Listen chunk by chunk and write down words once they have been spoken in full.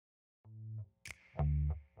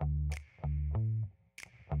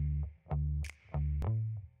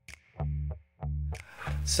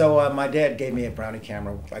So my dad gave me a Brownie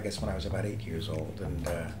camera, I guess when I was about 8 years old, and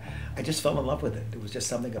I just fell in love with it. There was just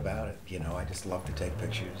something about it, you know. I just loved to take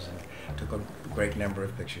pictures and took a great number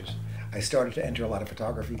of pictures. I started to enter a lot of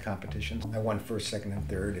photography competitions. I won first, second, and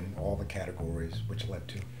third in all the categories, which led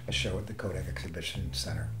to a show at the Kodak Exhibition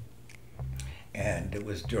Center. And it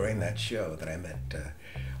was during that show that I met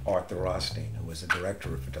Arthur Rothstein, who was the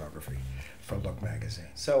director of photography for Look magazine.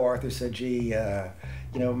 So Arthur said, gee,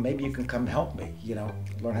 you know, maybe you can come help me, you know,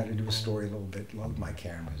 learn how to do a story a little bit, load my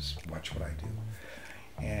cameras, watch what I do.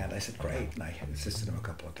 And I said, great, and I assisted him a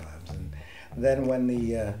couple of times. And then when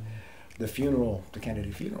the funeral, the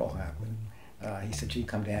Kennedy funeral happened, he said, gee,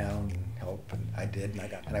 come down and help, and I did,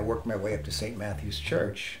 and I worked my way up to St. Matthew's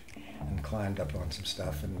Church and climbed up on some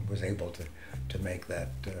stuff and was able to make that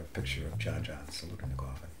picture of John saluting the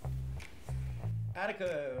coffin.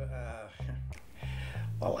 Attica,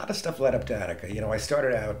 well, a lot of stuff led up to Attica. You know,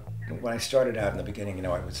 when I started out in the beginning, you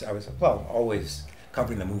know, I was well, always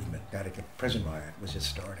covering the movement. Attica prison riot was just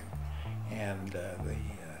starting, and the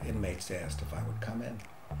inmates asked if I would come in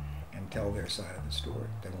and tell their side of the story.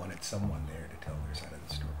 They wanted someone there to tell their side of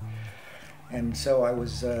the story. And so I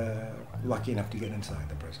was lucky enough to get inside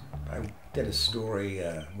the prison. I did a story,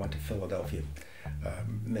 went to Philadelphia,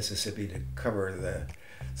 Mississippi, to cover the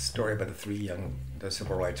story about the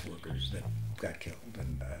civil rights workers that got killed.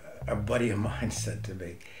 And a buddy of mine said to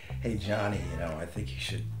me, hey, Johnny, you know, I think you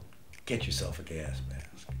should get yourself a gas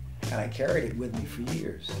mask. And I carried it with me for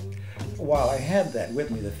years. While I had that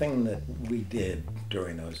with me, the thing that we did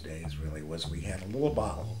during those days really was we had a little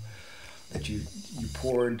bottle that you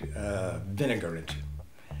poured vinegar into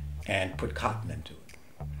and put cotton into it.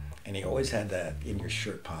 And you always had that in your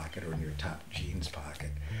shirt pocket or in your top jeans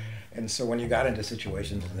pocket. And so when you got into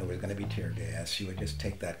situations and there was going to be tear gas, you would just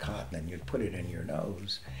take that cotton and you'd put it in your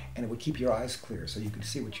nose, and it would keep your eyes clear so you could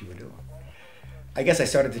see what you were doing. I guess I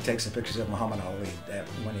started to take some pictures of Muhammad Ali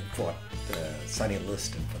when he fought Sonny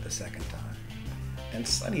Liston for the second time. And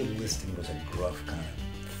Sonny Liston was a gruff kind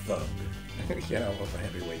of thug, you know, of a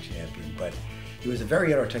heavyweight champion, but he was a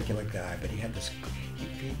very inarticulate guy, but he had this,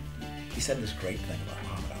 he said this great thing about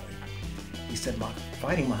Muhammad Ali. He said,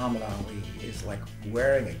 fighting Muhammad Ali is like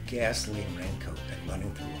wearing a gasoline raincoat and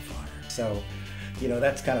running through a fire. So, you know,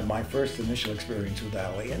 that's kind of my first initial experience with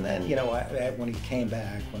Ali. And then, you know, when he came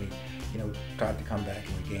back, when he, you know, tried to come back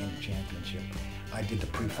and regain the championship, I did the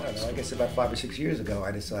pre-fight. I guess about 5 or 6 years ago,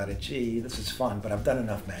 I decided, gee, this is fun, but I've done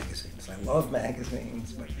enough magazines. I love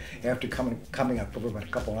magazines, but after coming up over about a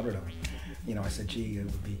couple hundred of them, you know, I said, gee, it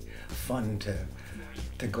would be fun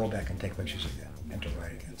to go back and take pictures again and to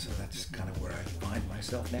write again. So that's kind of where I find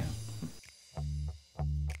myself now.